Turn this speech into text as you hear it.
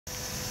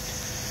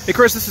Hey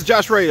Chris, this is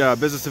Josh Wright,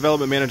 Business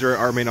Development Manager at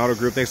Our Main Auto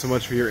Group. Thanks so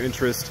much for your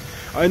interest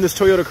in this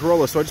Toyota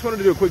Corolla. So I just wanted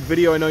to do a quick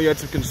video. I know you had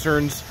some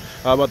concerns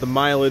about the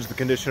mileage, the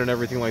condition, and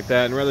everything like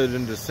that. And rather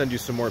than just send you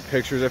some more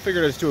pictures, I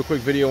figured I'd just do a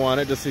quick video on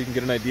it just so you can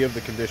get an idea of the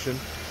condition.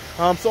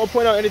 So I'll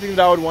point out anything that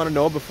I would want to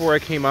know before I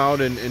came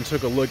out and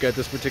took a look at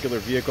this particular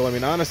vehicle. I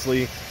mean,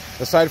 honestly,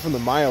 aside from the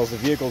miles, the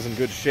vehicle's in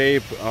good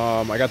shape.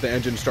 I got the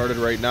engine started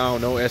right now,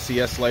 no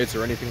SES lights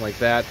or anything like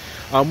that.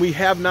 We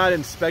have not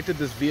inspected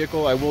this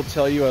vehicle. I will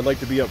tell you, I'd like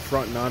to be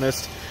upfront and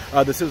honest.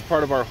 This is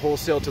part of our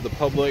wholesale to the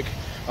public.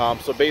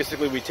 So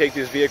basically we take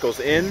these vehicles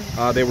in.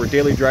 They were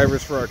daily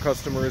drivers for our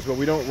customers, but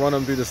we don't run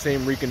them through the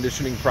same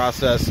reconditioning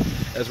process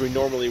as we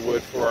normally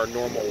would for our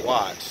normal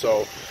lot.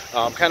 So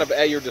kind of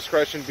at your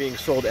discretion, being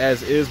sold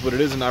as is, but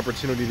it is an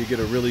opportunity to get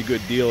a really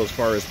good deal as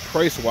far as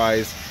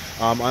price-wise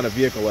on a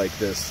vehicle like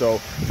this. So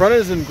front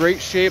end is in great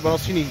shape. I don't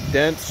see any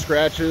dents,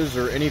 scratches,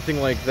 or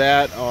anything like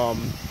that.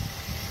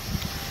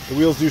 The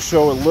wheels do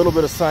show a little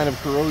bit of sign of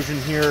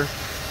corrosion here.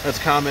 That's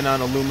common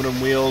on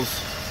aluminum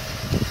wheels.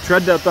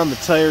 Tread depth on the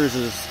tires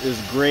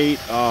is great.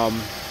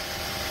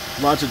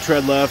 Lots of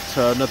tread left,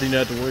 nothing you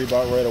have to worry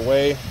about right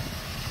away.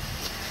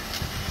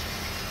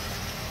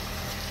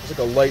 There's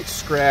like a light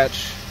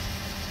scratch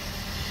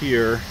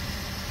here.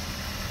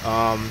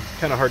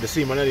 Kind of hard to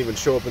see, might not even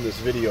show up in this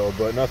video,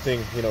 but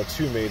nothing, you know,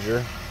 too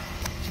major.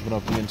 Open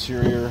up the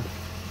interior.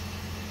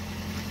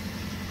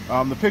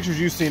 The pictures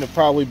you've seen have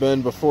probably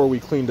been before we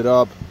cleaned it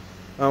up.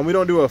 We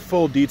don't do a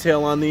full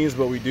detail on these,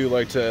 but we do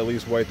like to at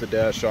least wipe the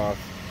dash off,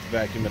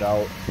 vacuum it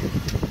out.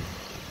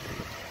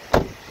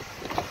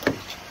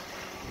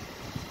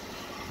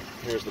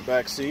 Here's the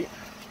back seat.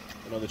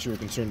 I know that you were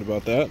concerned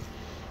about that.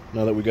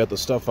 Now that we got the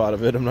stuff out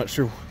of it, I'm not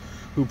sure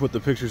who put the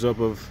pictures up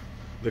of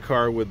the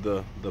car with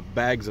the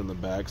bags in the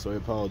back, so I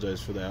apologize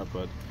for that.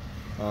 But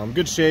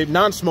good shape,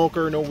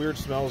 non-smoker, no weird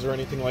smells or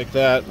anything like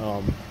that.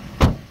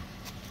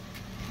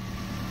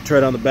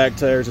 Tread on the back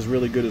tires is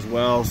really good as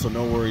well, so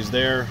no worries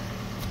there.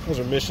 Those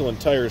are Michelin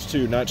tires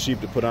too, not cheap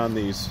to put on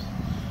these.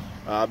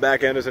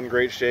 Back end is in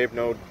great shape,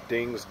 no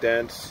dings,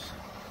 dents.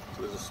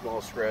 So there's a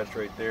small scratch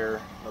right there,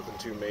 nothing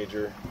too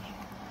major.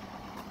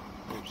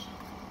 Oops.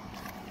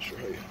 Not sure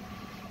how you...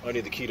 I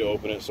need the key to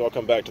open it, so I'll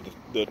come back to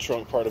the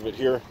trunk part of it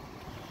here.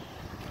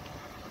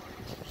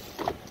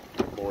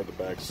 More of the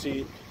back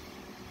seat.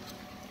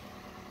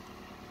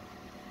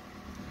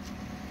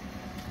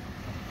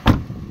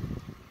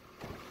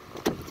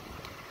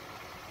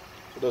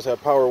 It does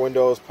have power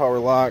windows, power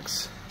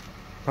locks,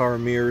 power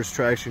mirrors,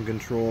 traction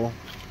control.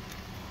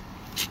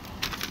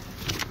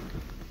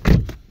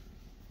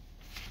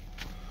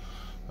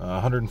 Uh,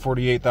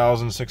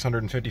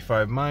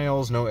 148,655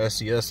 miles, no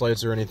SES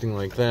lights or anything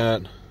like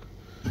that.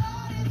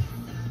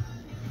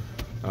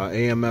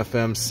 AM,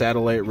 FM,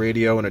 satellite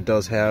radio, and it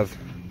does have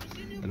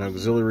an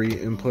auxiliary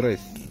input, I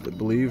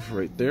believe,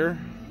 right there.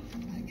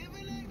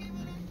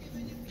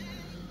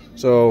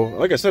 So,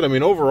 like I said, I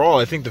mean, overall,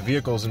 I think the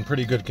vehicle's in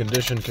pretty good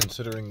condition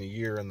considering the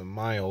year and the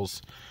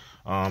miles.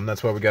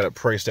 That's why we got it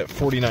priced at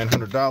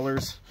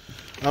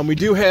 $4,900. We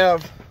do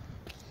have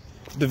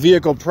the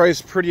vehicle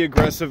priced pretty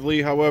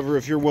aggressively. However,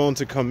 if you're willing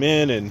to come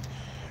in and,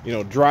 you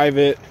know, drive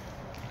it,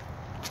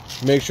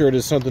 make sure it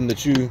is something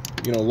that you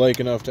know, like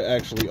enough to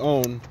actually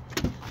own.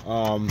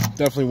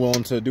 Definitely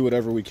willing to do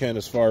whatever we can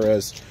as far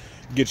as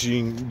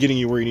getting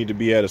you where you need to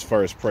be at as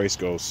far as price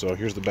goes. So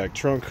here's the back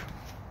trunk.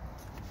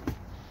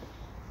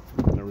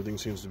 Everything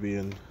seems to be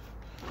in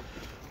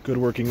good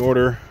working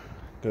order.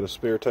 Got a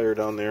spare tire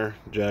down there,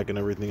 jack and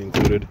everything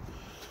included.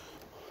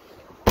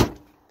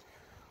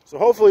 So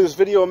hopefully this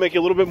video will make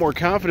you a little bit more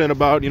confident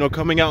about, you know,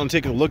 coming out and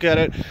taking a look at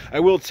it. I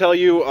will tell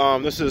you,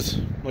 this is,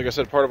 like I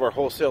said, part of our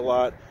wholesale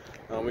lot.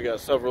 We got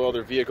several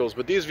other vehicles,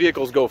 but these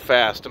vehicles go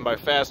fast, and by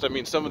fast I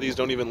mean some of these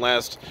don't even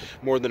last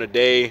more than a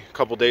day, a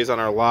couple days on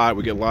our lot.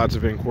 We get lots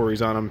of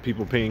inquiries on them,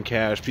 people paying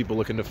cash, people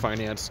looking to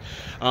finance.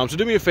 So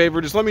do me a favor,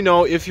 just let me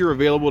know if you're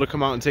available to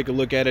come out and take a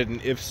look at it,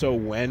 and if so,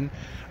 when.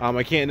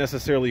 I can't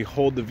necessarily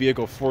hold the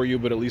vehicle for you,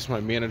 but at least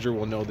my manager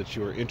will know that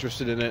you are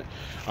interested in it.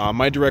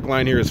 My direct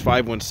line here is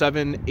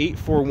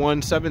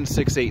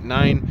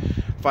 517-841-7689.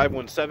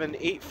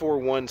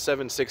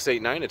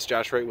 517-841-7689. It's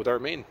Josh Wright with Our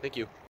Main. Thank you.